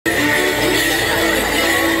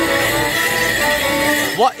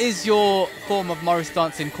What is your form of Morris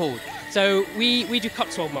dancing called? So we do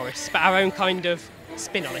Cotswold Morris, but our own kind of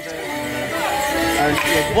spin on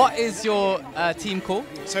it. What is your team called?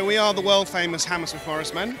 So we are the world famous Hammersmith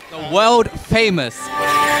Morris men. The world famous.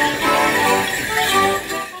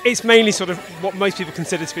 It's mainly sort of what most people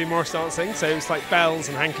consider to be Morris dancing, so it's like bells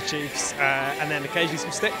and handkerchiefs, and then occasionally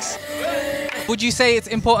some sticks. Would you say it's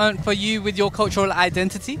important for you with your cultural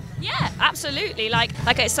identity? Yeah, absolutely. Like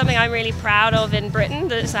it's something I'm really proud of in Britain,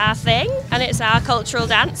 that it's our thing and it's our cultural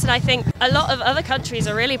dance. And I think a lot of other countries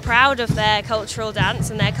are really proud of their cultural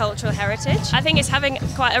dance and their cultural heritage. I think it's having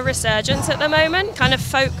quite a resurgence at the moment, kind of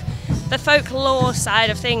the folklore side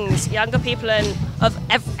of things. Younger people and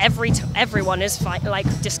everyone is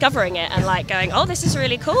like discovering it and like going, oh, this is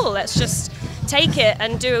really cool. Let's just take it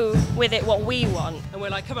and do with it what we want. And we're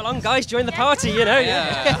like, come along guys, join the party, you know.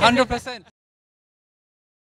 Yeah, 100%.